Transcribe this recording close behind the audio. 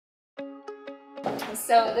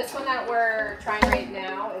So this one that we're trying right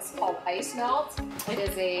now is called Ice Melt. It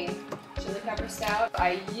is a chili pepper stout.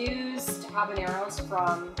 I used habaneros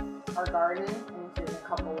from our garden and threw a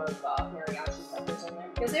couple of mariachi peppers in there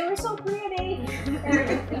because they were so pretty.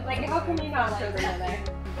 Like, how can you not throw them in there?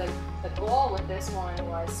 The goal with this one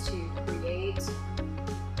was to create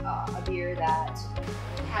a beer that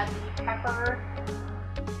had the pepper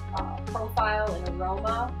profile and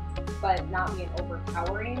aroma, but not being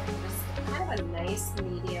overpowering. Just kind of a nice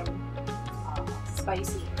medium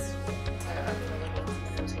spiciness.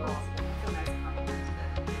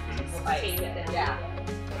 Yeah.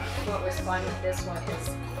 What was fun with this one is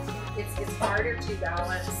it's harder to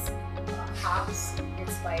balance hops and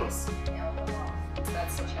spice and alcohol.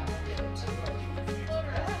 That's the challenge of it too.